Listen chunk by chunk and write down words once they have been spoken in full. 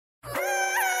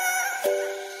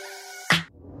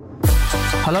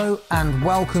Hello and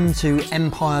welcome to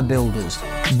Empire Builders,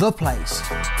 the place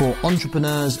for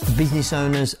entrepreneurs, business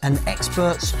owners and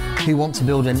experts who want to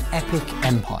build an epic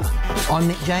empire. I'm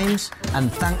Nick James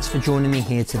and thanks for joining me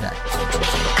here today.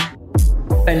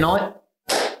 Ben Knight,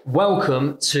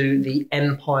 welcome to the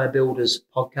Empire Builders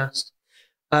podcast.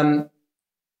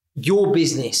 Your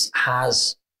business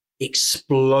has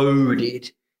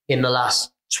exploded in the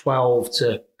last 12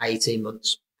 to 18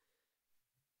 months.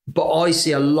 But I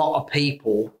see a lot of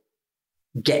people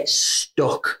get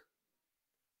stuck.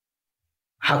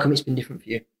 How come it's been different for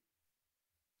you?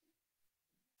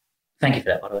 Thank you for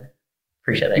that, by the way.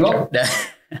 Appreciate that. You're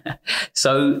welcome.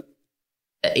 So,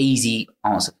 an easy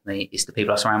answer for me is the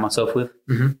people I surround myself with.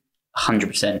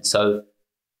 100%. So,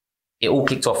 it all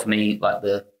kicked off for me, like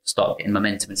the start of getting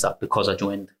momentum and stuff, because I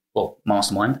joined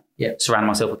Mastermind. Yeah. Surround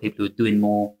myself with people who are doing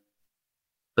more,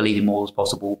 believing more was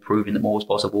possible, proving that more was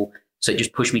possible. So it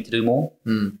just pushed me to do more.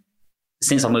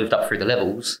 Since I moved up through the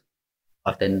levels,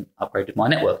 I've then upgraded my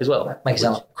network as well. Makes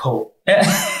sense. Cool.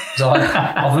 So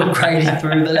I've upgraded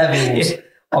through the levels.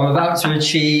 I'm about to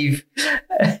achieve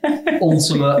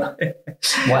ultimate,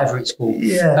 whatever it's called.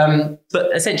 Yeah.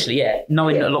 But essentially,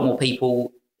 knowing a lot more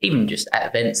people, even just at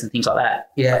events and things like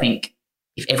that. Yeah. I think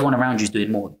if everyone around you is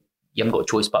doing more, you haven't got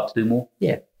a choice but to do more.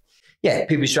 Yeah. Yeah.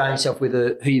 People surround yourself with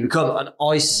who you become. And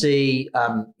I see,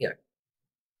 I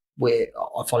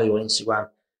follow you on Instagram.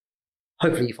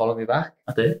 Hopefully you follow me back.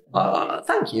 I do.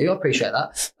 Thank you. I appreciate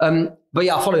that. But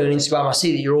yeah, I follow you on Instagram. I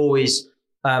see that you're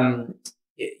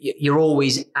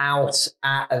always out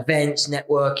at events,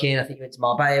 networking. I think you went to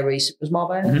Marbella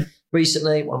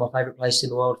recently, one of my favourite places in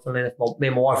the world. Funnily enough, me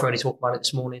and my wife were only talking about it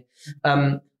this morning.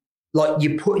 Like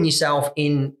you're putting yourself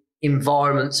in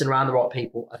environments and around the right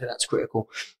people. I think that's critical.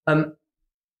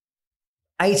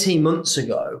 18 months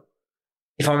ago,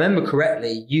 if I remember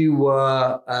correctly, you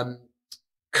were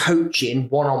coaching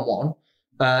one-on-one.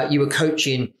 You were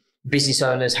coaching business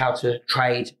owners how to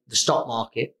trade the stock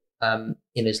market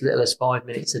in as little as 5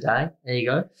 minutes a day. There you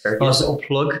go. Nice little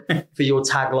plug for your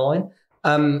tagline.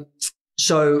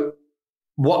 So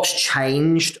what's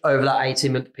changed over that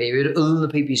 18-month period, other than the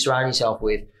people you surround yourself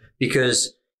with?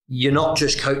 Because you're not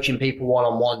just coaching people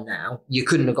one-on-one now. You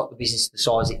couldn't have got the business to the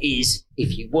size it is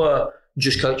if you were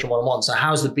just coaching one-on-one. So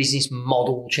how's the business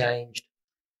model changed?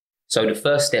 So the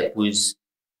first step was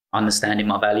understanding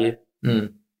my value. I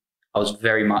was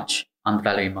very much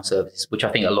undervaluing my services, which I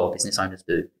think a lot of business owners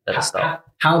do at the start.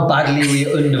 How badly were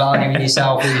you undervaluing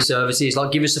yourself or your services?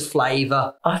 Like, give us a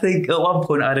flavour. I think at one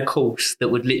point I had a course that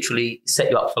would literally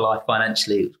set you up for life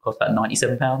financially. It would cost about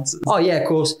 £97. Oh, yeah, of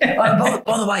course. By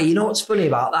the way, you know what's funny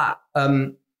about that?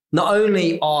 Not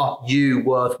only are you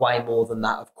worth way more than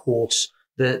that, of course,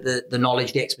 the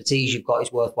knowledge, the expertise you've got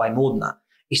is worth way more than that.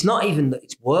 It's not even that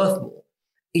it's worth more.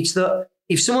 It's that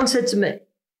if someone said to me,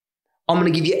 I'm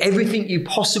going to give you everything you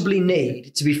possibly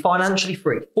need to be financially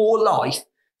free for life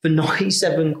for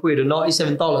 97 quid or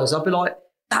 $97, I'd be like,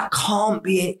 that can't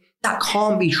be it. That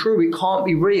can't be true. It can't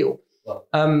be real.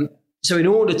 So in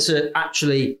order to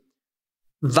actually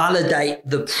validate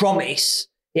the promise,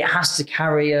 it has to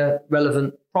carry a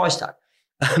relevant price tag.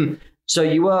 So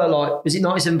you were like, was it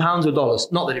 £97 or dollars?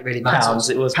 Not that it really matters. Pounds.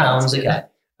 It was pounds. Okay.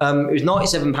 It was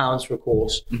 £97 for a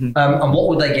course. And what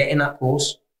would they get in that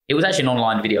course? It was actually an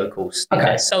online video course.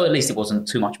 Okay. So at least it wasn't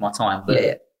too much of my time.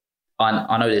 But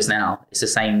I know this now. It's the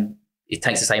same. It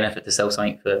takes the same effort to sell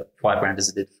something for £5,000 as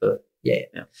it did for.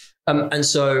 And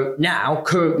so now,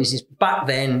 current business, back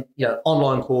then,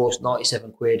 online course,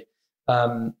 97 quid.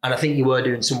 And I think you were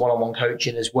doing some one-on-one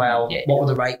coaching as well. Yeah. What were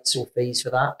the rates or fees for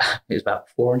that? It was about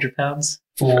 £400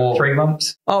 for 3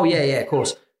 months. Oh, yeah, of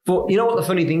course. But you know what the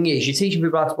funny thing is? You're teaching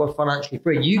people how to work financially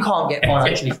free. You can't get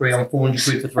financially free on 400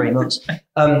 quid for 3 months.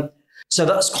 So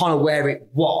that's kind of where it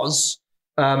was.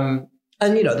 And,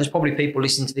 there's probably people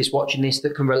listening to this, watching this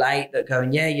that can relate, that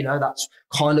going, that's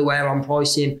kind of where I'm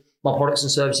pricing my products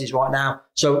and services right now.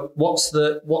 So what's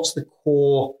the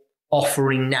core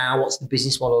offering now? What's the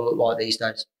business model look like these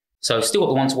days? So still got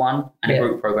the one-to-one and a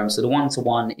group program. So the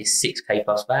one-to-one is 6K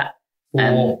plus VAT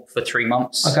for 3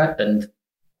 months. Okay. And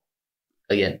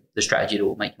again, the strategy that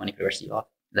will make you money for the rest of your life,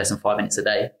 less than 5 minutes a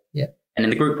day. Yeah. And then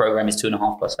the group program is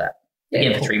 2.5 plus VAT.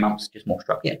 Again, for 3 months, just more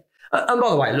structure. Yeah. And by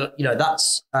the way, look,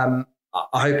 that's, I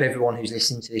hope everyone who's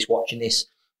listening to this, watching this,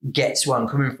 gets where I'm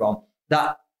coming from.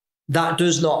 That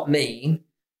does not mean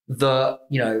that,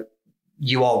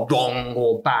 you are wrong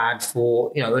or bad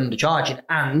for, undercharging.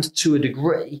 And to a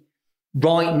degree,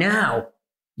 right now,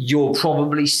 you're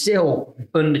probably still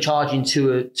undercharging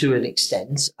to an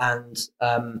extent. And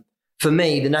for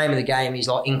me, the name of the game is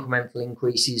like incremental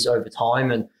increases over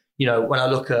time. And, when I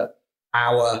look at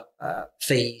our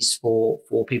fees for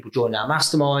people joining our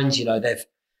masterminds. You know,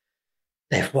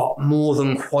 they've more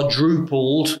than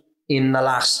quadrupled in the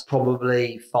last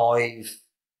probably 5-6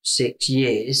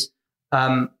 years.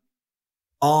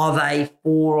 Are they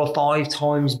 4 or 5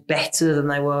 times better than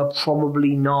they were?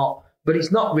 Probably not. But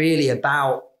it's not really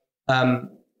about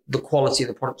the quality of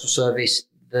the product or service,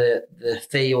 the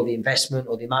fee or the investment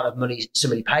or the amount of money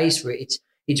somebody pays for it.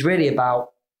 It's really about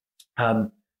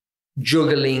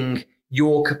juggling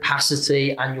your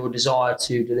capacity and your desire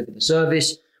to deliver the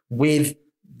service with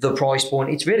the price point.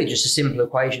 It's really just a simple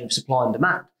equation of supply and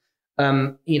demand.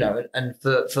 You know, and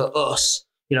for us,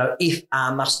 you know, if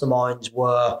our masterminds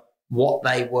were what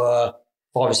they were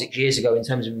 5 or 6 years ago in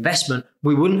terms of investment,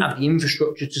 we wouldn't have the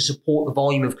infrastructure to support the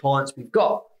volume of clients we've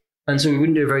got. And so we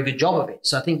wouldn't do a very good job of it.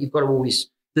 So I think you've got to always,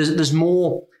 there's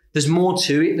more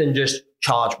to it than just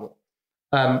charge more.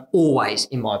 Always,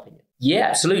 in my opinion. Yeah,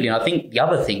 absolutely. And I think the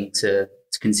other thing to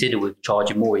consider with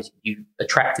charging more is you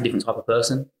attract a different type of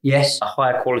person. Yes. A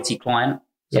higher quality client,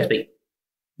 so to speak,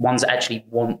 ones that actually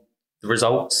want the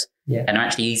results and are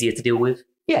actually easier to deal with.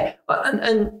 Yeah.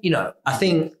 And you know, I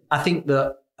think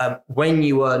that when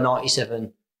you earn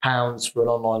 £97 for an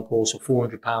online course or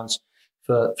 £400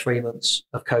 for 3 months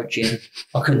of coaching,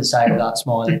 I couldn't say it without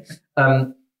smiling.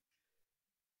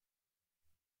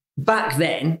 Back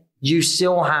then, you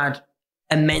still had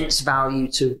immense value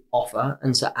to offer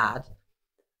and to add.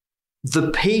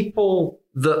 The people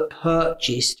that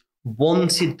purchased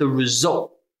wanted the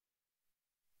result.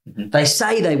 Mm-hmm. They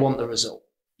say they want the result.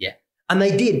 Yeah. And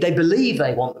they did. They believe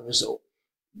they want the result.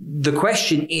 The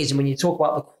question is, and when you talk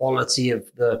about the quality of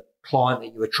the client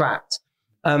that you attract,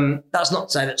 that's not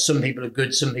to say that some people are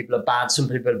good, some people are bad, some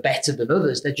people are better than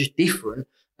others. They're just different.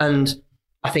 And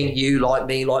I think you, like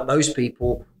me, like most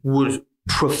people, would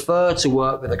prefer to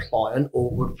work with a client or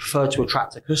would prefer to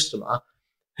attract a customer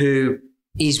who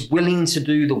is willing to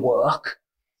do the work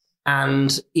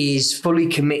and is fully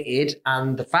committed.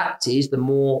 And the fact is, the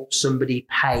more somebody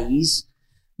pays,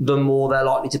 the more they're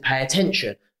likely to pay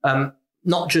attention.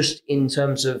 Not just in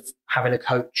terms of having a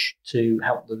coach to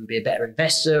help them be a better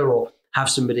investor or have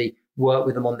somebody work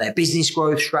with them on their business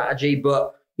growth strategy,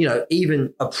 but you know,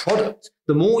 even a product.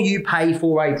 The more you pay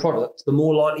for a product, the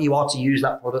more likely you are to use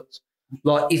that product.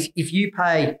 Like if you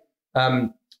pay, I've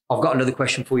got another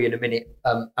question for you in a minute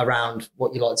around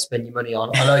what you like to spend your money on.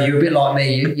 I know you're a bit like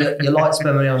me. You like to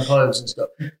spend money on clothes and stuff.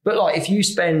 But like if you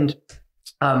spend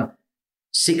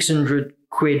 600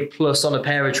 quid plus on a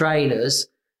pair of trainers,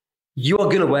 you are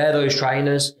going to wear those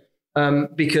trainers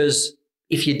because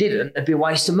if you didn't, it'd be a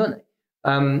waste of money.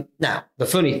 Now, the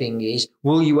funny thing is,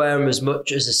 will you wear them as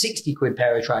much as a 60 quid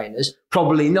pair of trainers?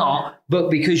 Probably not, but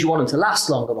because you want them to last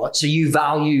longer, right? So you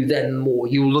value them more.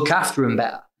 You'll look after them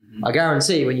better. Mm-hmm. I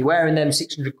guarantee when you're wearing them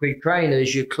 600 quid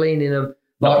trainers, you're cleaning them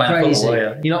like crazy.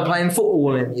 Football, You're not playing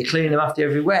football in them. You're cleaning them after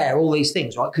every wear, all these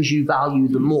things, right? Because you value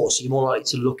them more. So you're more likely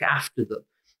to look after them.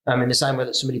 In the same way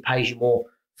that somebody pays you more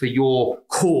for your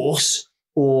course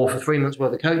or for 3 months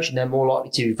worth of coaching, they're more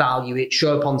likely to value it,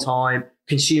 show up on time,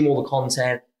 consume all the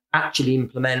content, actually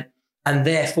implement, and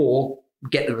therefore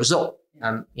get the result.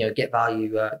 Get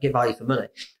value for money.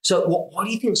 So why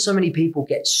do you think so many people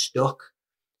get stuck?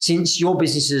 Since your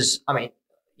business is,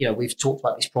 we've talked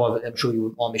about this privately, I'm sure you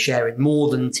wouldn't mind me sharing, more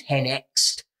than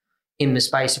 10x in the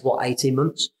space of 18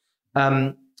 months.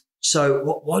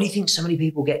 So why do you think so many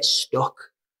people get stuck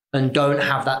and don't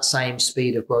have that same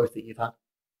speed of growth that you've had?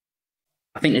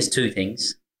 I think there's two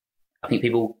things. I think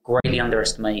people greatly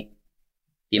underestimate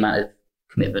the amount of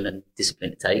commitment and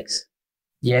discipline it takes.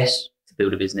 Yes. To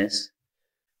build a business.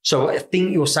 So I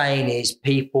think you're saying is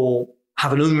people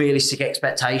have an unrealistic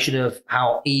expectation of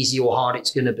how easy or hard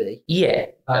it's going to be. Yeah.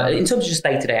 In terms of just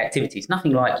day-to-day activities,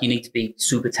 nothing like you need to be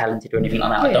super talented or anything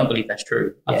like that. I don't believe that's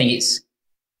true. Yeah. I think it's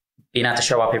being able to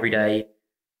show up every day.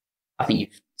 I think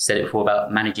you've said it before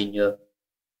about managing your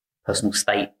personal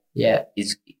state. Yeah,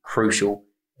 is crucial.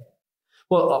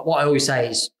 Well, what I always say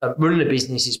is running a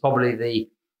business is probably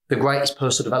the greatest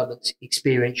personal development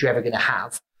experience you're ever going to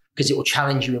have because it will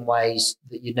challenge you in ways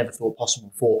that you'd never thought possible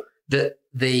before.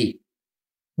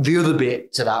 The other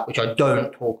bit to that, which I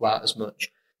don't talk about as much,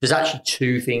 there's actually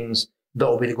two things that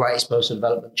will be the greatest personal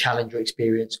development challenge or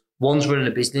experience. One's running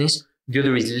a business. The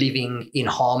other is living in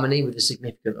harmony with a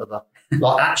significant other,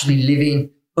 like actually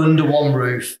living under one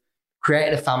roof,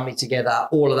 creating a family together.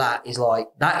 All of that is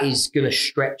that is going to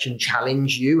stretch and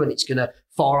challenge you, and it's going to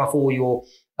fire off all your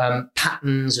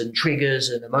patterns and triggers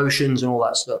and emotions and all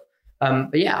that stuff.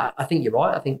 But yeah, I think you're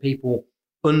right. I think people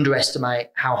underestimate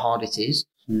how hard it is.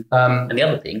 And the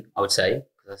other thing I would say,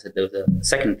 because I said there was a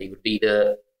second thing, would be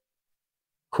the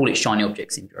call it shiny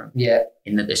object syndrome. Yeah.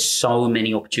 In that there's so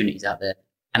many opportunities out there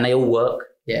and they all work.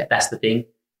 Yeah. That's the thing.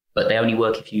 But they only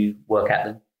work if you work at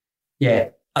them. Yeah.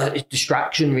 It's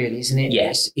distraction, really, isn't it?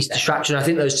 Yes. It's distraction. I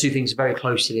think those two things are very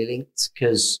closely linked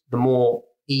because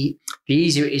the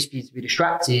easier it is for you to be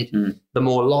distracted, the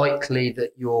more likely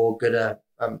that you're going to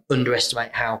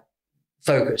underestimate how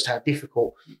focused, how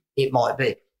difficult it might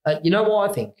be. You know what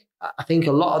I think? I think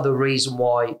a lot of the reason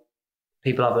why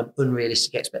people have an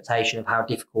unrealistic expectation of how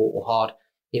difficult or hard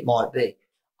it might be,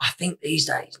 I think these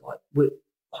days, like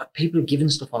people are given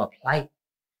stuff on a plate.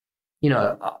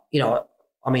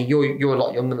 I mean, you're a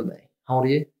lot younger than me. How old are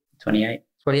you? 28.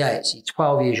 28. So you're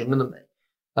 12 years younger than me.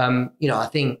 I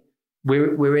think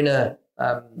we're in a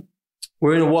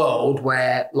world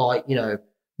where, like,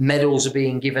 medals are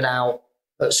being given out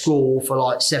at school for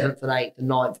like 7th and 8th and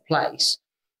 9th place.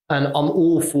 And I'm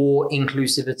all for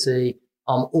inclusivity.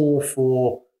 I'm all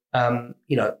for,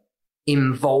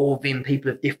 involving people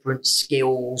of different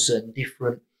skills and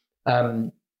different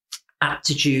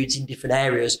aptitudes in different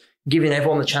areas, giving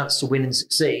everyone the chance to win and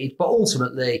succeed. But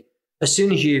ultimately, as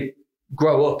soon as you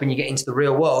grow up and you get into the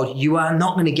real world, you are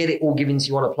not going to get it all given to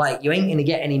you on a plate. You ain't going to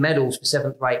get any medals for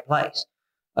 7th or 8th place.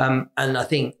 And I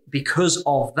think because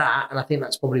of that, and I think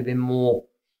that's probably been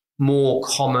more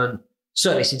common,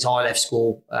 certainly since I left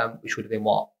school, which would have been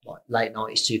late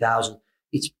 90s, 2000.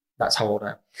 That's how old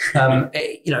I am.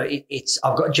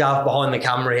 I've got Jav behind the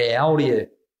camera here. How old are you?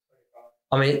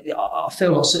 I mean, I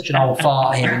feel like such an old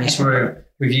fart here in this room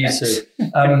with you two.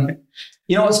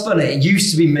 You know what's funny? It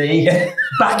used to be me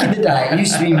back in the day. It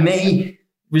used to be me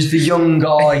was the young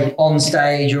guy on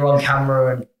stage or on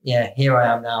camera, and yeah, here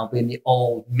I am now being the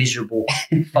old miserable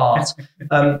fart.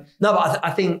 No, but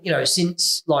I think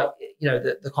since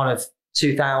the kind of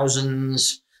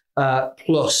 2000s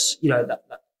plus,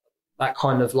 that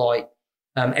kind of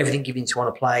everything given to on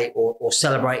a plate or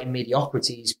celebrating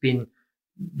mediocrity has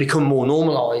become more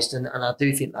normalised, and I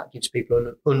do think that gives people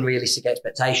an unrealistic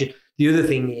expectation. The other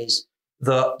thing is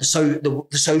that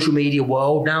the social media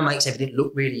world now makes everything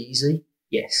look really easy.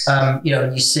 Yes. And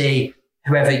you see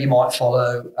whoever you might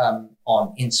follow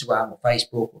on Instagram or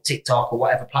Facebook or TikTok or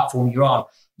whatever platform you're on,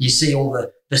 you see all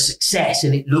the success,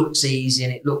 and it looks easy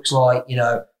and it looks like,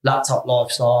 laptop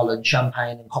lifestyle and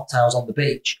champagne and cocktails on the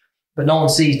beach, but no one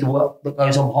sees the work that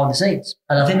goes on behind the scenes.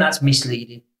 And I think that's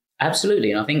misleading.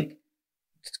 Absolutely. And I think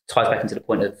it ties back into the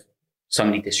point of so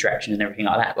many distractions and everything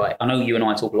like that. Like, I know you and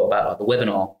I talk a lot about the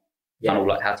webinar funnel,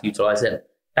 like how to utilize them.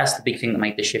 That's the big thing that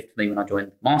made the shift for me when I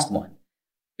joined Mastermind.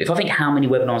 If I think how many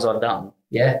webinars I've done,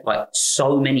 like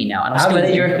so many now. And how many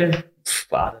do you reckon?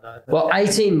 I don't know. Well,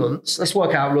 18 months. Let's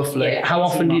work out roughly. Yeah, how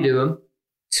often do you do them?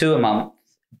 2 a month,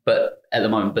 but at the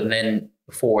moment. But then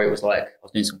before, it was like I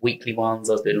was doing some weekly ones.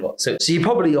 I was doing a lot. So you're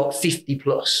probably 50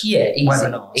 plus. Yeah, easy,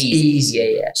 webinars.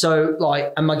 Easy. Yeah. So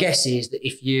and my guess is that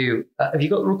if you have you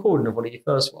got the recording of one of your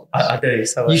first ones? I do.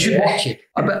 So you should watch it.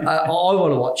 I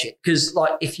want to watch it because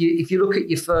if you look at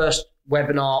your first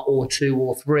webinar or 2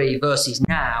 or 3 versus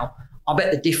now, I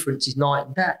bet the difference is night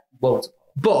and day. Well,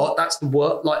 but that's the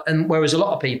work. And whereas a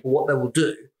lot of people, what they will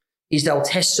do is they'll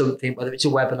test something, whether it's a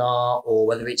webinar or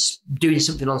whether it's doing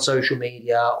something on social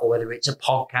media or whether it's a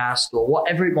podcast or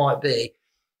whatever it might be.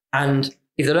 And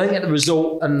if they don't get the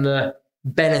result and the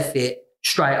benefit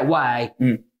straight away,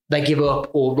 they give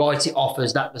up or write it off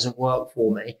as that doesn't work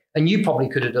for me. And you probably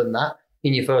could have done that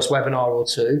in your first webinar or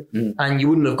 2, and you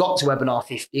wouldn't have got to webinar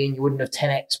 50 and you wouldn't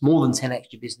have more than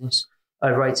 10x your business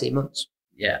over 18 months.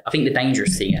 Yeah, I think the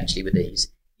dangerous thing actually with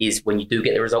these is when you do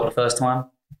get the result the first time.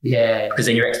 Yeah. Because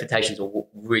then your expectations are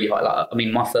really high.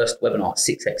 My first webinar,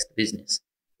 6x the business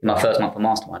in my first month of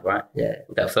Mastermind, right? Yeah.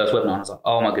 With that first webinar, I was like,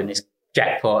 oh my goodness,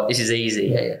 jackpot, this is easy.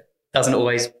 Yeah. Doesn't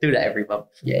always do that every month,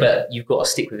 but you've got to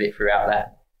stick with it throughout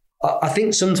that. I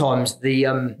think sometimes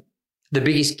the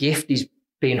biggest gift is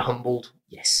being humbled.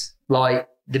 Yes. Like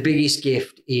the biggest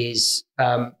gift is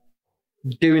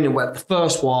doing the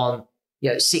first one,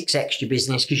 6x your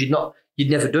business because you'd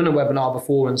never done a webinar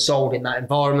before and sold in that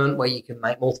environment where you can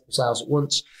make multiple sales at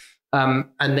once.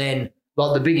 And then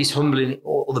the biggest humbling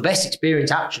or the best experience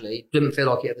actually, didn't feel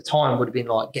like it at the time, would have been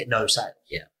like get no sales.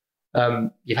 Yeah.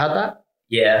 You've had that?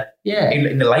 Yeah. Yeah.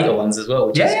 In the later ones as well,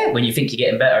 which is when you think you're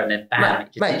getting better and then bam.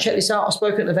 Mate, check this out. I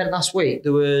spoke at an event last week.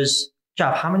 There was,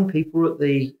 Jav, how many people were at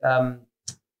the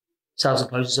sales and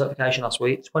closing certification last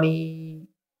week? 20?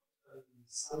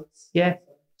 Yeah.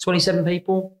 27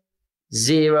 people,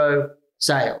 0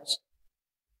 sales.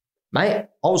 Mate,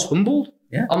 I was humbled.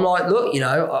 Yeah. I'm like, look,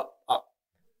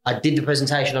 I did the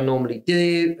presentation I normally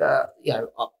do. I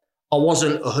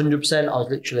wasn't 100%. I was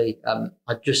literally,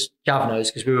 Gav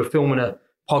knows because we were filming a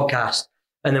podcast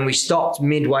And then we stopped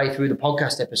midway through the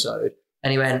podcast episode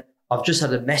and he went, I've just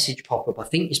had a message pop up. I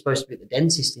think you're supposed to be at the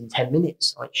dentist in 10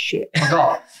 minutes. Like, shit, I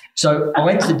got. So I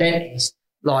went to the dentist.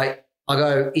 Like, I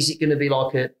go, is it going to be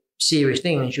like a serious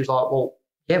thing? And she was like, well,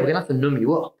 yeah, we're going to have to numb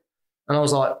you up. And I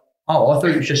was like, oh, I thought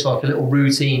it was just like a little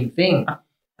routine thing.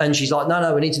 And she's like,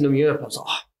 no, we need to numb you up. I was like,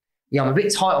 oh, yeah, I'm a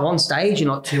bit tight. I'm on stage in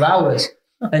like 2 hours.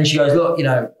 And she goes, look,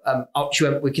 she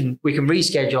went, we can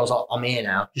reschedule. I was like, I'm here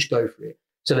now. Just go for it.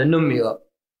 So they numb me up.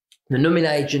 The numbing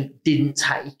agent didn't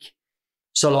take.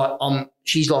 So like,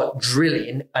 she's like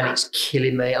drilling and it's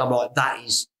killing me. I'm like, that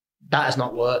has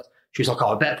not worked. She was like,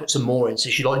 oh, I better put some more in. So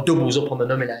she like doubles up on the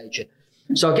numbing agent.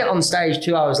 So I get on stage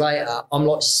 2 hours later. I'm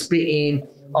like spitting.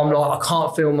 I'm like, I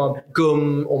can't feel my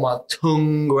gum or my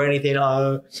tongue or anything.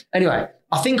 Anyway,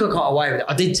 I think I got away with it.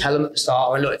 I did tell them at the start,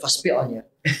 I went, look, if I spit on you,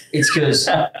 it's because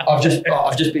I've just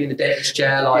been in the dentist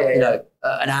chair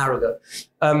an hour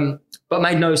ago. But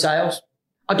made no sales.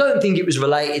 I don't think it was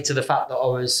related to the fact that I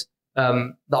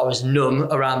was numb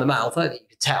around the mouth. I don't think you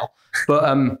could tell.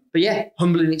 But yeah,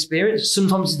 humbling experience.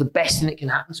 Sometimes it's the best thing that can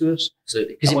happen to us.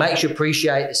 Absolutely. Because it makes you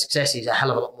appreciate the successes a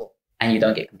hell of a lot more. And you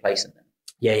don't get complacent then.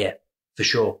 Yeah, for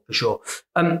sure.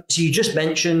 So you just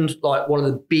mentioned like one of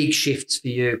the big shifts for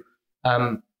you.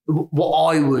 What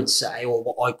I would say, or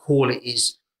what I call it,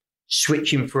 is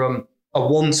switching from a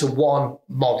one-to-one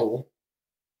model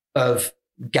of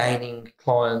gaining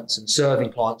clients and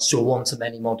serving clients to a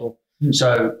one-to-many model.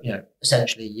 So,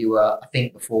 essentially you were, I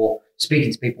think before,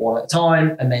 speaking to people one at a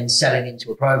time and then selling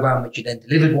into a program, which you then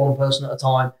delivered one person at a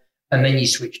time. And then you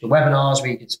switched to webinars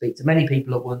where you could speak to many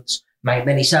people at once, make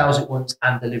many sales at once,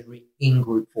 and delivery in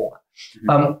group format.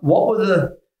 What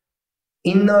were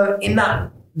in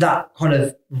that kind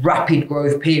of rapid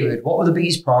growth period, what were the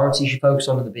biggest priorities you focused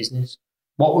on in the business?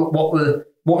 What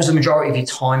was the majority of your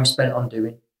time spent on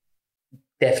doing?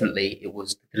 Definitely it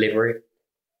was the delivery.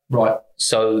 Right.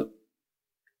 So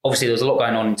obviously there was a lot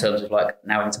going on in terms of like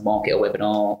now having to market a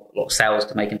webinar, a lot of sales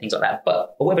to make and things like that.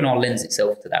 But a webinar lends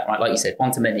itself to that, right? Like you said,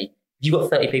 one to many. If you've got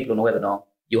 30 people on a webinar,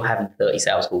 you're having 30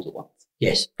 sales calls at once.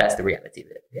 Yes. That's the reality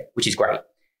of it, which is great.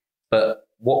 But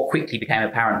what quickly became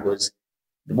apparent was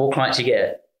the more clients you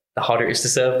get, the harder it is to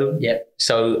serve them. Yeah.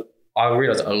 So I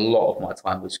realized a lot of my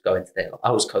time was going to there.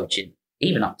 I was coaching,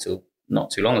 even up till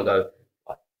not too long ago,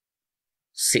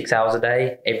 6 hours a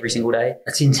day, every single day.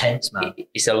 That's intense, man.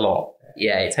 It's a lot.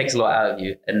 Yeah, it takes a lot out of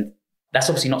you. And that's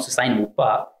obviously not sustainable,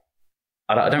 but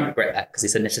I don't regret that because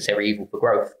it's a necessary evil for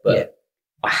growth. But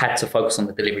I had to focus on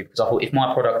the delivery because I thought if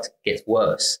my product gets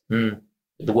worse, the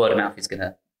word of mouth is going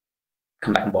to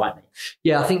come back and bite me.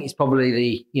 Yeah, I think it's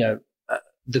probably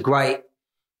the great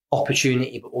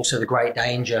opportunity, but also the great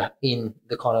danger in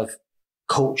the kind of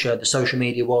culture, the social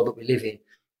media world that we live in,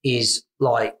 is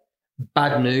like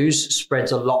bad news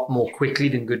spreads a lot more quickly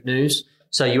than good news.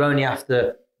 So you only have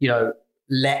to,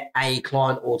 let a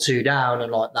client or two down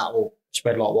and like that will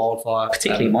spread like wildfire.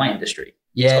 Particularly in my industry.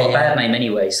 Yeah. It's got a bad name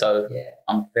anyway. So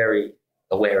I'm very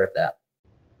aware of that.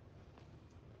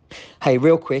 Hey,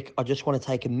 real quick, I just want to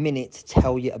take a minute to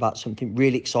tell you about something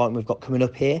really exciting we've got coming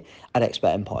up here at Expert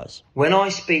Empires. When I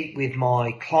speak with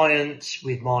my clients,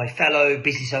 with my fellow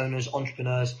business owners,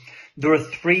 entrepreneurs, there are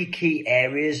 3 key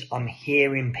areas I'm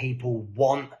hearing people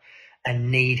want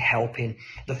and need help in.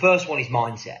 The first one is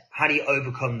mindset. How do you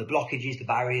overcome the blockages, the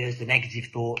barriers, the negative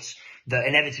thoughts that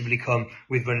inevitably come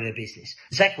with running a business?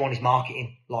 The second one is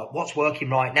marketing. Like what's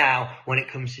working right now when it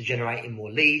comes to generating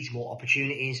more leads, more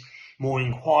opportunities, more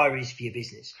inquiries for your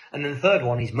business. And then the third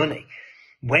one is money.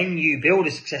 When you build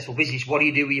a successful business, what do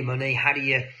you do with your money? How do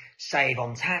you save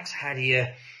on tax? How do you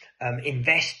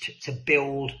invest to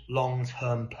build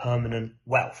long-term permanent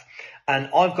wealth? And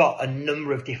I've got a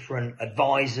number of different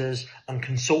advisors and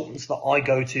consultants that I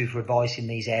go to for advice in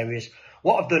these areas.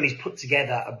 What I've done is put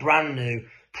together a brand new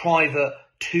private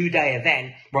 2-day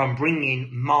event where I'm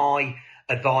bringing my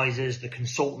advisors, the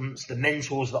consultants, the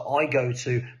mentors that I go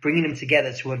to, bringing them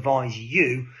together to advise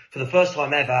you for the first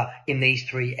time ever in these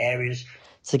 3 areas.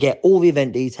 To get all the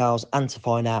event details and to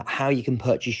find out how you can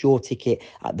purchase your ticket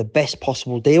at the best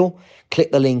possible deal,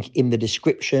 click the link in the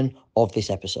description of this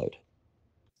episode.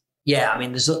 Yeah, I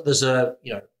mean, there's a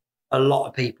lot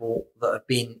of people that have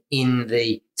been in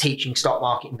the teaching stock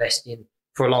market investing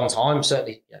for a long time.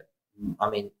 Certainly,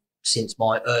 since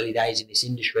my early days in this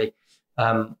industry,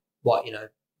 15,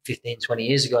 20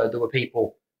 years ago, there were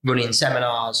people running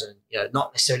seminars and,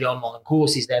 not necessarily online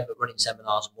courses then, but running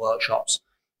seminars and workshops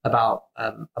about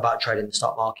trading the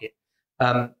stock market.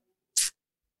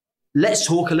 Let's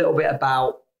talk a little bit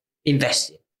about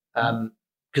investing,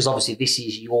 because obviously this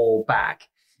is your bag.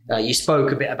 You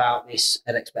spoke a bit about this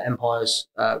at Expert Empires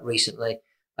recently.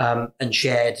 and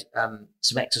shared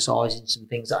some exercises and some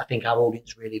things that I think our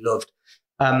audience really loved.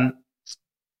 I'm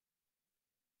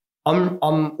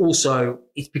also,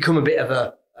 it's become a bit of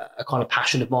a kind of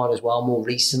passion of mine as well more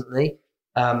recently.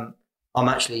 I'm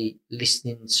actually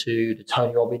listening to the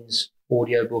Tony Robbins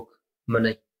audiobook,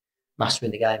 Money,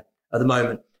 Mastering the Game, at the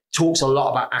moment. Talks a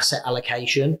lot about asset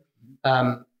allocation.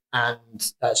 So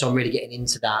I'm really getting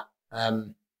into that.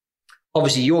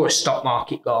 Obviously, you're a stock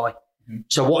market guy. Mm-hmm.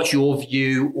 So what's your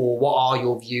view, or what are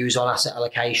your views on asset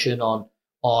allocation, on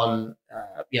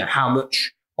how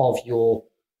much of your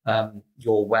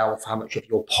wealth, how much of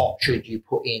your pot should you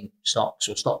put in stocks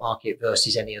or stock market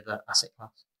versus any other asset class?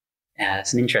 Yeah,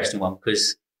 it's an interesting one,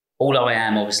 because although I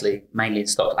am obviously mainly in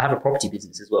stock, I have a property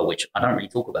business as well, which I don't really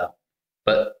talk about.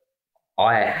 But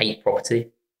I hate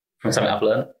property from something I've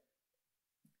learned.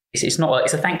 It's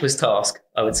a thankless task,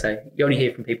 I would say. You only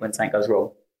hear from people when something goes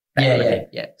wrong.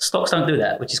 Yeah. Stocks don't do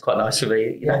that, which is quite nice for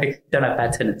me. You don't have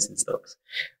bad tenants in stocks.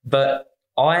 But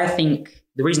I think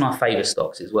the reason I favour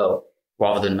stocks as well,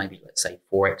 rather than maybe, let's say,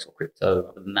 Forex or crypto,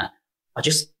 other than that, I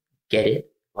just get it.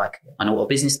 Like, I know what a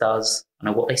business does. I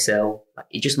know what they sell. Like,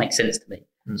 it just makes sense to me.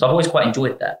 Mm-hmm. So I've always quite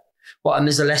enjoyed that. Well, and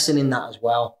there's a lesson in that as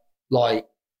well. Like,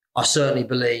 I certainly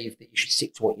believe that you should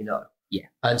stick to what you know. Yeah.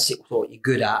 And stick to what you're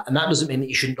good at. And that doesn't mean that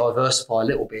you shouldn't diversify a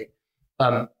little bit.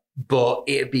 But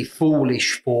it'd be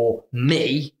foolish for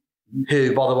me,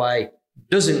 who, by the way,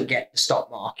 doesn't get the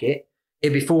stock market,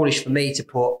 it'd be foolish for me to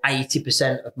put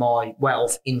 80% of my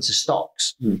wealth into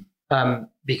stocks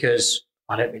because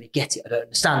I don't really get it. I don't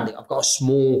understand it. I've got a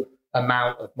small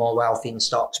amount of my wealth in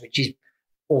stocks, which is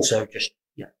also just,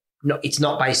 it's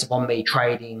not based upon me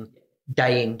trading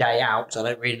day in, day out. So I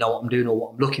don't really know what I'm doing or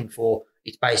what I'm looking for.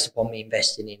 It's based upon me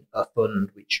investing in a fund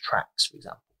which tracks, for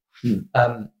example.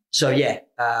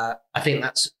 I think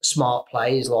that's smart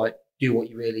play, is like, do what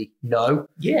you really know.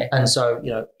 Yeah. And so,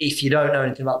 if you don't know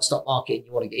anything about the stock market and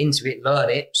you want to get into it, learn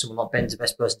it. Someone like Ben's the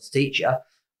best person to teach you.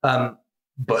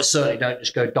 But certainly don't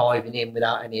just go diving in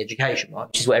without any education, right?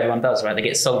 Which is what everyone does, right? They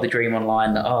get sold the dream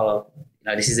online that,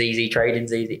 this is easy,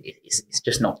 trading's easy. It's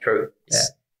just not true.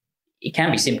 It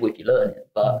can be simple if you learn it,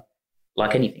 but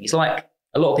like anything, it's like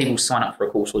a lot of people sign up for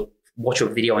a course or watch a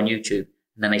video on YouTube,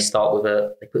 and then they start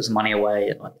they put some money away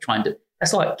and like trying to,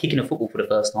 that's like kicking a football for the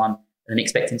first time and then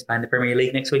expecting to play in the Premier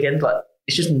League next weekend. Like,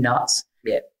 it's just nuts.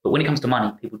 Yeah. But when it comes to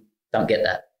money, people don't get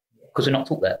that because we're not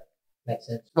taught that. Makes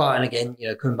sense. Well, and again,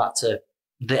 coming back to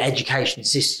the education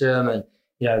system and,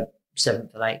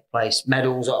 7th and 8th place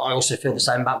medals, I also feel the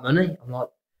same about money. I'm like,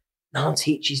 no one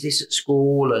teaches this at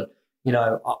school. And,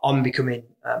 I'm becoming,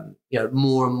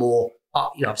 more and more,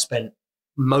 I've spent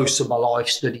most of my life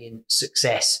studying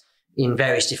success in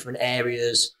various different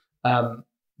areas. But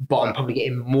I'm probably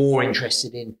getting more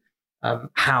interested in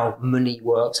how money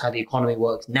works, how the economy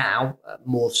works now,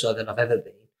 more so than I've ever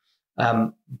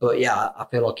been. But yeah, I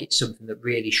feel like it's something that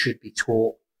really should be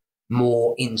taught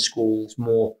more in schools,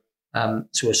 more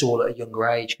to us all at a younger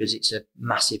age, because it's a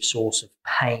massive source of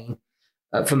pain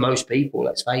for most people,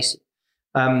 let's face it.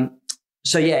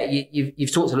 So yeah,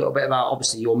 you've talked a little bit about,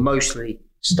 obviously, you're mostly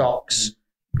stocks,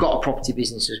 got a property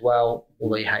business as well,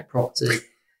 although you hate property.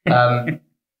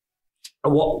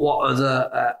 What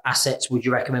other assets would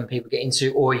you recommend people get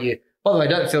into? Or you, by the way, I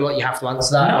don't feel like you have to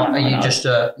answer that. Are you just,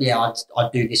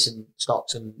 I'd do this in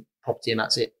stocks and property and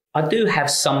that's it? I do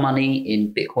have some money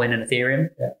in Bitcoin and Ethereum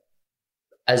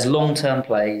as long-term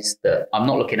plays that I'm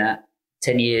not looking at.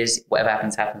 10 years, whatever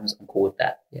happens, I'm cool with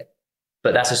that. Yeah.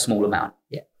 But that's a small amount.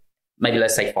 Yeah. Maybe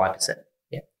let's say 5%.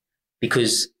 Yeah.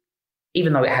 Because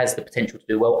even though it has the potential to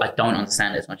do well, I don't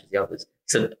understand it as much as the others.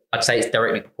 So I'd say it's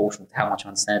directly proportional to how much I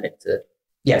understand it to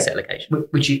asset allocation.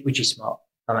 Which is smart.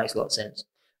 That makes a lot of sense.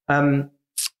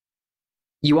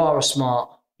 You are a smart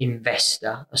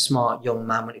investor, a smart young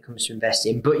man when it comes to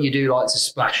investing, but you do like to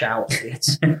splash out a bit.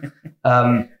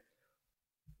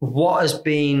 What has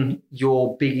been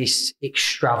your biggest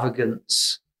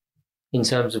extravagance in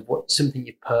terms of something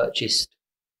you've purchased?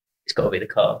 It's got to be the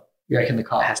car. You reckon the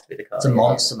car? It has to be the car. It's a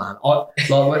monster, man.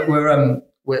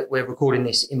 We're recording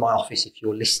this in my office. If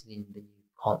you're listening, then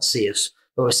you can't see us,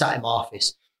 but we're sat in my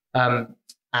office.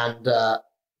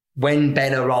 When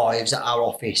Ben arrives at our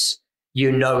office,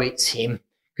 it's him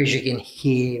because you can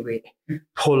hear it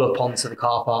pull up onto the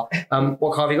car park.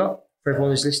 What car have you got for everyone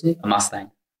who's listening? A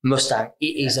Mustang. It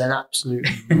is an absolute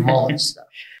monster.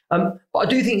 But I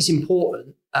do think it's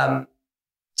important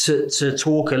to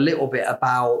talk a little bit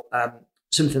about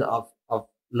something that I've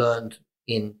learned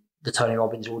in the Tony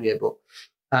Robbins audiobook,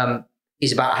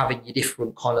 is about having your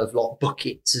different kind of like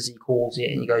buckets, as he calls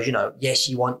it. And he goes, yes,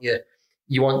 you want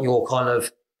your kind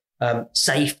of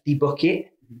safety bucket,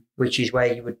 which is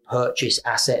where you would purchase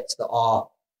assets that are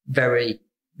very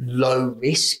low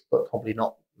risk, but probably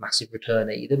not massive return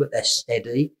either, but they're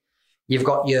steady. You've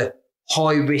got your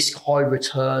high risk, high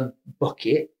return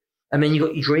bucket, and then you've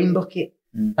got your dream bucket.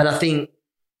 And I think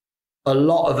a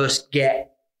lot of us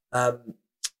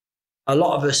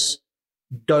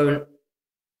don't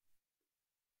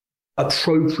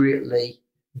appropriately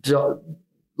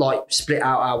split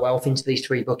out our wealth into these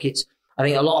three buckets. I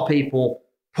think a lot of people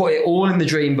put it all in the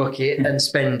dream bucket and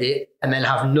spend it and then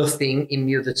have nothing in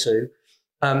the other two.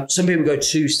 Some people go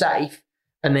too safe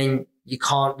and then you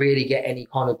can't really get any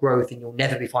kind of growth and you'll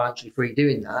never be financially free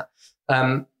doing that.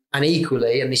 And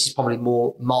equally, and this is probably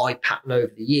more my pattern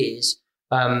over the years,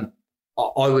 I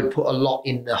would put a lot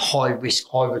in the high risk,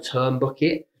 high return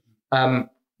bucket,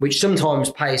 which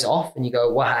sometimes pays off and you go,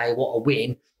 wow, hey, what a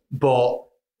win, but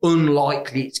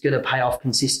unlikely it's going to pay off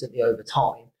consistently over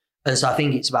time. And so I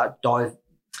think it's about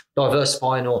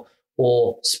diversifying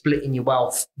or splitting your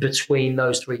wealth between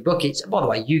those three buckets. And by the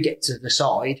way, you get to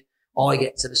decide, I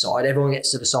get to decide, everyone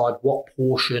gets to decide what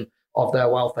portion of their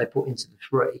wealth they put into the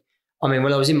three. I mean,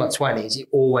 when I was in my 20s, it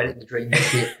all went in the dream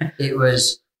bucket. It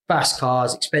was fast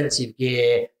cars, expensive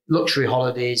gear, luxury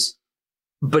holidays,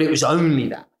 but it was only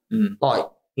that.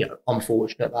 I'm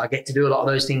fortunate that I get to do a lot of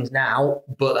those things now,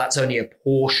 but that's only a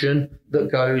portion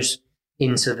that goes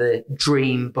into the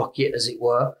dream bucket, as it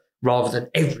were, rather than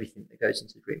everything that goes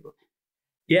into the dream bucket.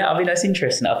 Yeah, I mean, that's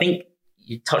interesting. I think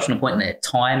you touched on a point there.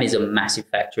 Time is a massive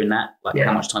factor in that,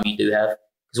 how much time you do have.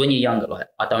 Because when you're younger,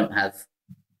 I don't have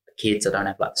kids, I don't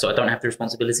have so I don't have the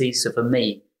responsibilities. So for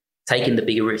me, taking the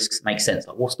bigger risks makes sense.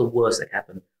 What's the worst that can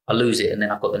happen? I lose it and then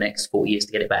I've got the next 40 years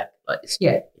to get it back.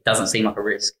 It doesn't seem like a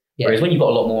risk. Yeah. Whereas when you've got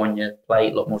a lot more on your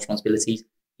plate, a lot more responsibilities,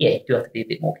 you do have to be a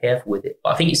bit more careful with it.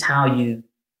 But I think it's how you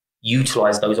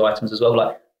utilize those items as well.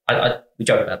 We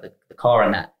joke about the car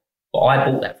and that, but I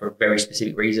bought that for a very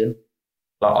specific reason.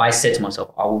 I said to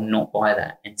myself, I will not buy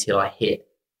that until I hit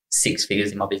 6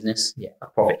 figures in my business, a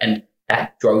profit. And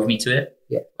that drove me to it.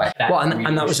 Yeah.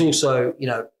 And that was also,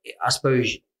 I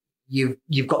suppose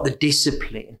you've got the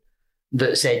discipline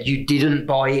that said you didn't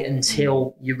buy it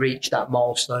until you reached that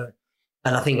milestone.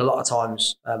 And I think a lot of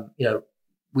times,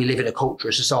 we live in a culture,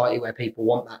 a society where people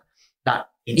want that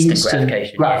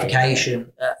instant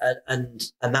gratification. And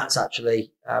that's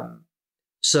actually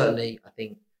certainly, I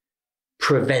think,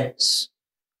 prevents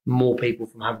more people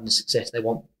from having the success they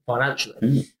want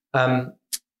financially.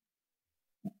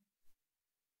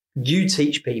 You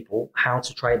teach people how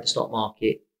to trade the stock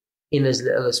market in as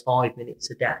little as 5 minutes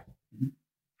a day.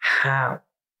 How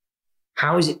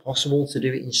is it possible to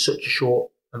do it in such a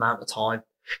short amount of time?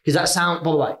 Because by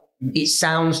the way, it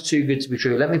sounds too good to be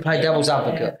true. Let me play devil's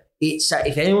advocate.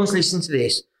 If anyone's listening to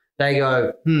this, they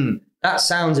go, that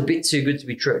sounds a bit too good to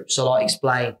be true. So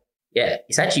explain. Yeah,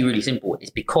 it's actually really simple.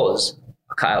 It's because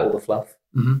I cut out all the fluff.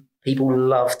 People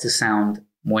love to sound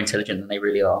more intelligent than they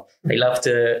really are. They love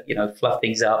to, fluff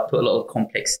things up, put a lot of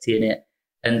complexity in it.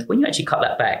 And when you actually cut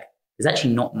that back, there's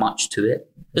actually not much to it.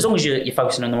 As long as you're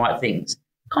focusing on the right things.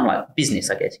 Kind of like business,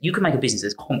 I guess. You can make a business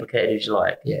as complicated as you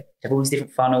like. Yeah. You have all these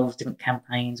different funnels, different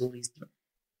campaigns, all these different.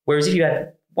 Whereas if you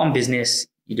had one business,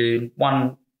 you do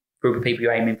one group of people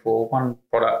you're aiming for, one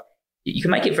product, you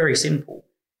can make it very simple.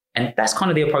 And that's kind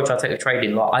of the approach I take with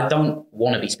trading. I don't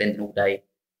want to be spending all day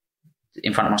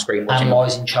in front of my screen watching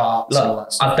analysing charts. All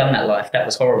that stuff. I've done that life. That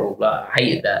was horrible. I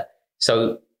hated that.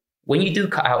 So when you do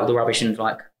cut out the rubbish and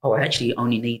I actually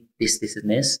only need this, this, and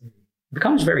this, it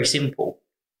becomes very simple.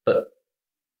 But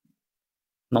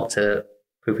not to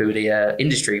poo-poo the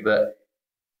industry, but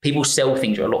people sell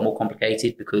things that are a lot more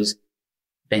complicated because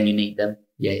then you need them.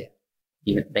 Yeah.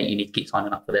 You need to keep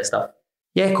signing up for their stuff.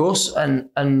 Yeah, of course. And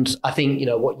I think,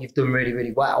 what you've done really,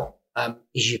 really well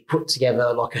is you've put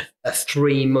together a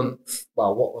 3-month,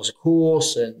 what was a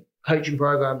course and coaching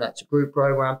program, that's a group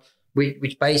program,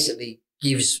 which basically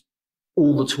gives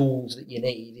all the tools that you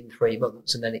need in 3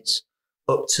 months. And then it's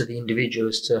up to the individual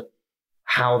as to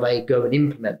how they go and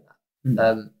implement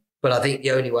that. But I think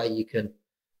the only way you can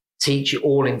teach it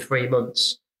all in 3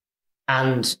 months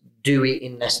and do it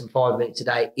in less than 5 minutes a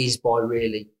day is by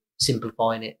really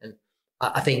simplifying it. And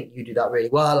I think you do that really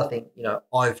well. I think,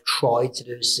 I've tried to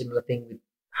do a similar thing with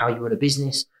how you run a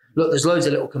business. Look, there's loads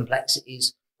of little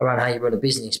complexities around how you run a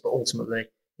business, but ultimately,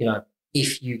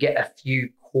 if you get a few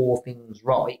core things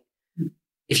right,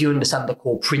 if you understand the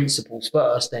core principles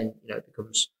first, then, it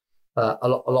becomes a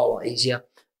lot easier.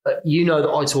 But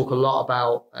that I talk a lot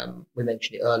about, we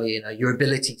mentioned it earlier, your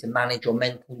ability to manage your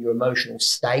mental, your emotional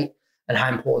state and how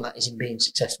important that is in being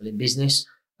successful in business.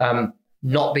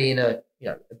 Not being a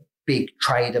big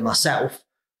trader myself,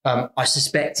 I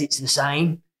suspect it's the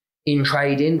same. in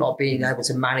trading, like being able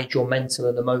to manage your mental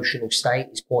and emotional state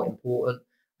is quite important.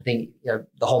 I think, you know,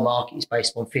 the whole market is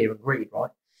based on fear and greed,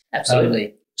 right?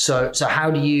 Absolutely. So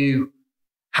how do you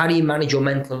manage your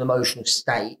mental and emotional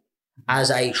state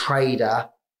as a trader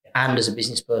and as a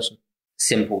business person?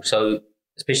 Simple. So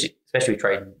especially with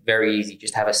trading, very easy.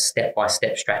 Just have a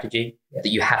step-by-step strategy that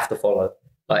you have to follow.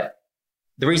 Like,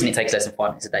 the reason it takes less than 5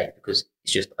 minutes a day is because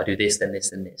it's just, I do this, then this,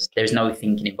 then this. There's no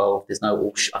thinking involved. There's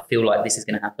no, I feel like this is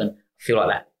going to happen. I feel like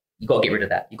that. You've got to get rid of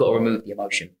that. You've got to remove the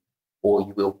emotion, or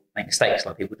you will make mistakes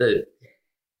like people do.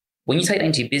 When you take that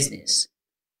into your business,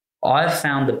 I've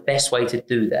found the best way to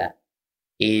do that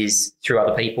is through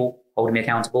other people holding me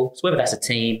accountable. So whether that's a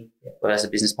team, whether that's a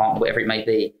business partner, whatever it may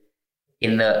be,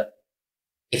 in that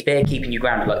if they're keeping you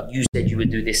grounded, like you said you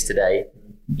would do this today,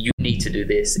 you need to do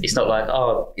this. It's not like,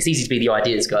 oh, it's easy to be the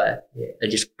ideas guy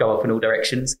and just go up in all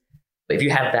directions. But if you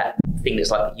have that thing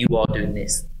that's like, you are doing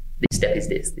this step is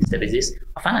this step is this,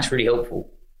 I find that's really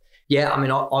helpful. Yeah, I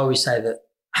mean, I always say that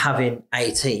having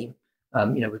a team,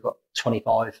 you know, we've got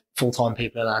 25 full-time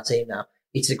people in our team now.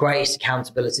 It's the greatest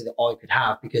accountability that I could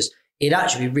have, because it'd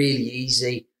actually be really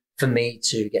easy for me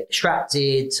to get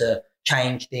distracted, to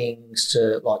change things,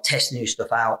 to like test new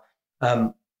stuff out.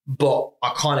 But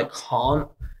I kind of can't,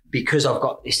 because I've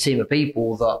got this team of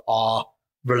people that are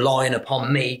relying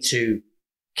upon me to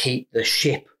keep the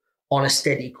ship on a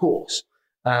steady course.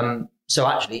 So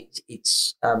actually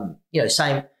it's you know,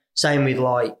 same with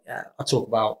like, I talk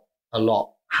about a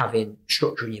lot, having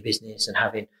structure in your business and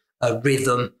having a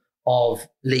rhythm of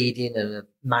leading and of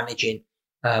managing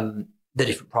the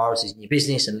different priorities in your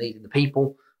business and leading the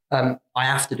people. I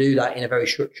have to do that in a very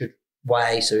structured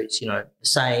way. So it's, you know, the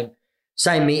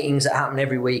same meetings that happen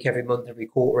every week, every month, every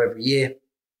quarter, every year.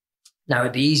 Now,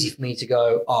 it'd be easy for me to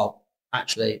go, oh,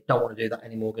 actually, don't want to do that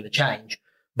anymore, going to change.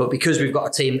 But because we've got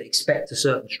a team that expects a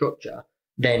certain structure,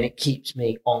 then it keeps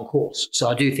me on course. So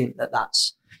I do think that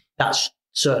that's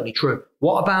certainly true.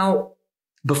 What about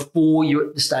before you're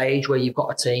at the stage where you've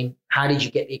got a team? How did you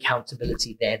get the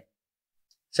accountability then?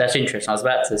 So that's interesting. I was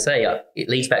about to say, it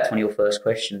leads back to one of your first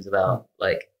questions about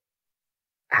like,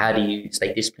 how do you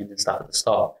stay disciplined and stuff at the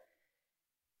start?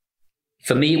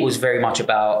 For me, it was very much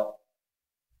about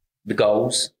the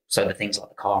goals. So the things like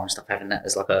the car and stuff, having that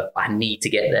as like I need to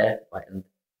get there. Like, and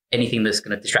anything that's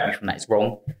going to distract me from that is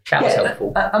wrong. That was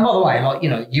helpful. And by the way, like, you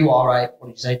know, you are what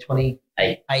did you say,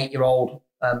 28-year-old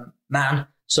man.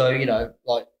 So, you know,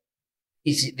 like,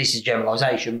 this is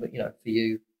generalization, but, you know, for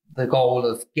you, the goal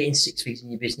of getting 6 figures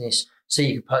in your business so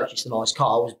you could purchase a nice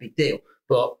car was a big deal.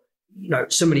 But, you know,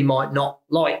 somebody might not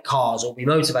like cars or be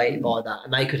motivated by that,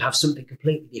 and they could have something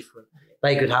completely different.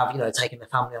 They could have, you know, taken their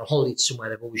family on holiday to somewhere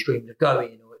they've always dreamed of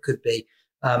going, or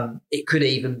it could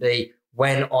even be,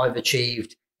 when I've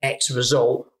achieved X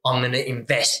result, I'm going to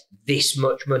invest this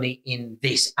much money in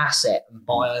this asset and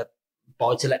buy a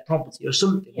buy-to-let property or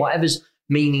something, whatever's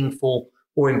meaningful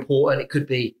or important. It could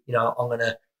be, you know, I'm going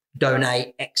to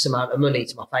donate X amount of money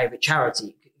to my favorite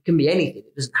charity. It can be anything.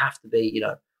 It doesn't have to be, you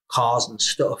know, cars and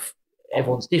stuff.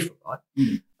 Everyone's different, right?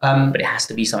 But it has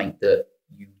to be something that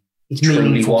it's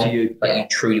truly want to you. Like, you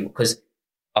truly, because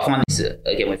I find this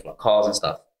again with like cars and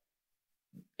stuff.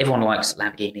 Everyone likes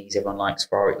Lamborghinis, everyone likes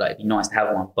Ferrari. Like, it'd be nice to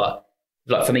have one, but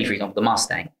like for me, for example, the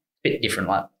Mustang, a bit different.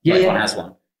 Like, everyone has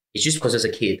one. It's just because as a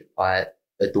kid, I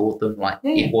adored them. Like,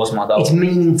 it was my goal. It's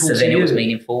meaningful. So then it was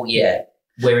meaningful. Yeah.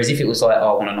 Whereas if it was like,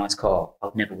 oh, I want a nice car, I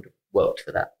never would have worked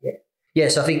for that. Yeah.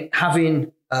 So I think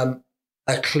having a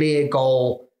clear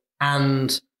goal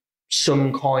and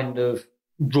some kind of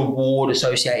reward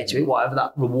associated to it, whatever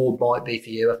that reward might be for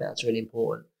you, I think that's really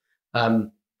important,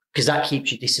 because that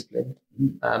keeps you disciplined.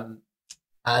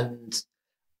 And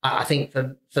I think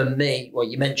for me, well,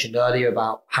 you mentioned earlier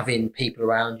about having people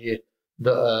around you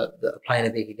that are playing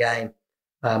a bigger game.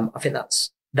 I think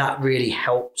that really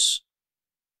helps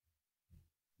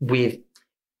with,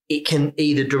 it can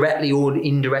either directly or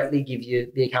indirectly give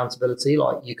you the accountability.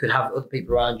 Like, you could have other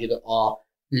people around you that are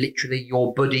literally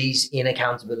your buddies in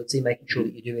accountability, making sure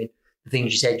that you're doing the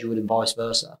things you said you would, and vice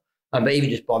versa. But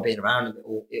even just by being around them,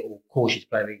 it will cause you to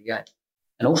play a bigger game.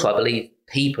 And also, I believe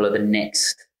people are the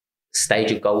next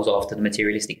stage of goals after the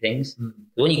materialistic things.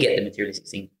 When you get the materialistic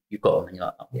things, you've got them, and you're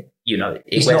like, oh, you know,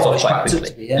 it wears off quite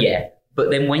quickly. Yeah. But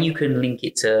then when you can link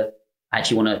it to, I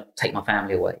actually want to take my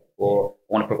family away, or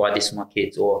I want to provide this for my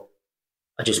kids, or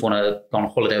I just want to go on a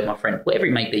holiday with my friend, whatever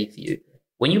it may be for you.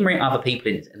 When you bring other people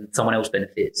in and someone else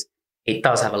benefits, it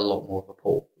does have a lot more of a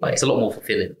pull. Like, it's a lot more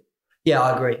fulfilling. Yeah,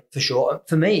 I agree, for sure.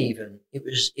 For me, even, it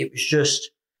was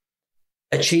just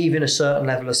achieving a certain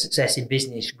level of success in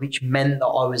business, which meant that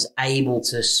I was able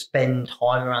to spend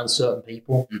time around certain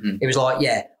people. It was like,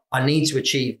 yeah, I need to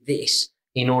achieve this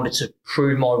in order to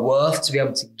prove my worth, to be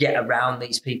able to get around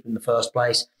these people in the first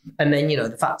place. And then,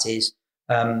 the fact is,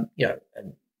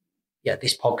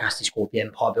 this podcast is called the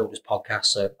Empire Builders Podcast.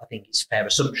 So I think it's a fair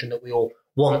assumption that we all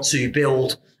want to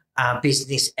build our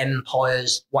business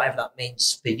empires, whatever that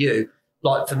means for you.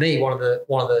 Like for me, one of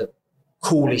the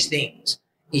coolest things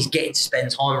is getting to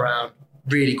spend time around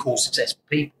really cool, successful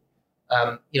people.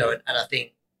 And I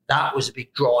think that was a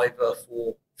big driver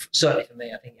certainly for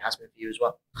me. I think it has been for you as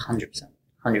well. 100%.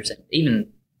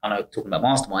 Even, I know, talking about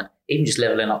mastermind, even just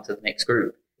leveling up to the next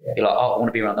group, you're like, I want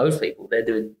to be around those people. They're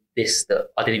doing this that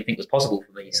I didn't even think was possible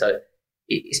for me. So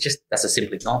it's just, that's a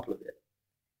simple example of it.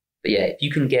 But yeah, if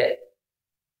you can get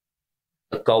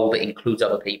a goal that includes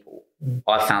other people,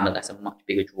 I found that that's a much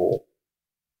bigger draw.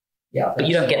 Yeah, but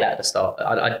you don't get that at the start.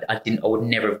 I would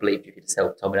never have believed you could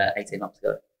have told me that 18 months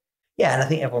ago. Yeah, and I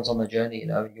think everyone's on the journey.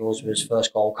 Yours was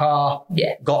first gold car.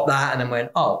 Yeah, got that, and then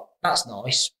went, oh, that's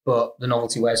nice, but the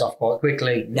novelty wears off quite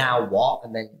quickly. Now what?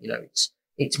 And then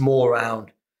it's more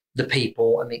around the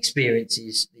people and the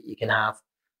experiences that you can have,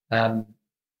 and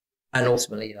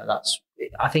ultimately,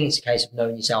 I think it's a case of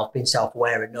knowing yourself, being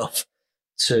self-aware enough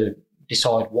to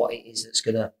decide what it is that's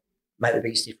going to make the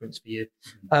biggest difference for you.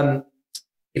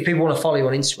 If people want to follow you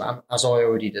on Instagram, as I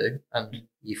already do, and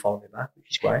you follow me back,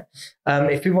 which is great.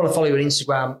 If people want to follow you on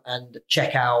Instagram and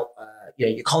check out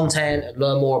your content and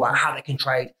learn more about how they can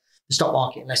trade the stock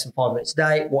market in less than 5 minutes a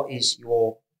day, what is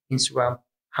your Instagram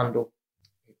handle?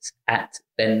 It's at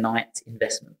Ben Knight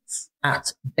Investments.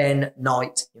 At Ben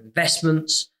Knight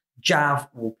Investments. Jav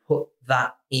will put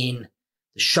that in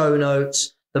the show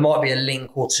notes. There might be a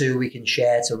link or two we can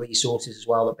share to resources as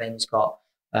well that Ben's got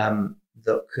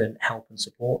that can help and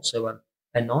support. So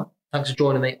Ben Knight, thanks for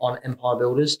joining me on Empire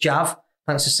Builders. Jav,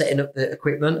 thanks for setting up the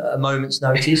equipment at a moment's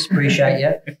notice. Appreciate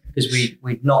you, because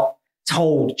we'd not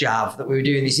told Jav that we were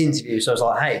doing this interview. So I was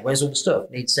like, hey, where's all the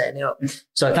stuff? Need setting it up.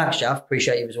 So thanks, Jav.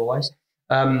 Appreciate you as always.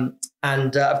 And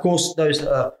of course, those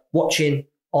that are watching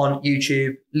on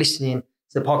YouTube, listening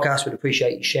to the podcast, would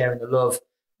appreciate you sharing the love.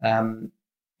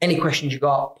 Any questions you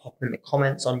got, pop them in the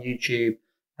comments on YouTube.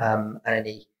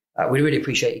 We really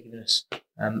appreciate you giving us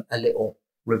a little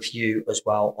review as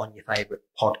well on your favourite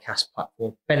podcast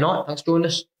platform. Ben Knight, thanks for joining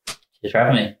us. Cheers for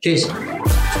having me. Cheers.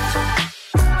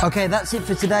 Okay, that's it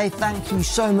for today. Thank you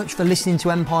so much for listening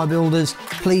to Empire Builders.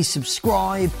 Please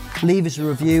subscribe, leave us a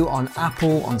review on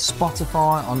Apple, on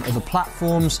Spotify, on other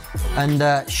platforms, and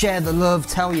share the love,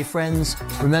 tell your friends.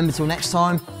 Remember, till next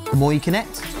time, the more you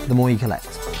connect, the more you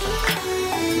collect.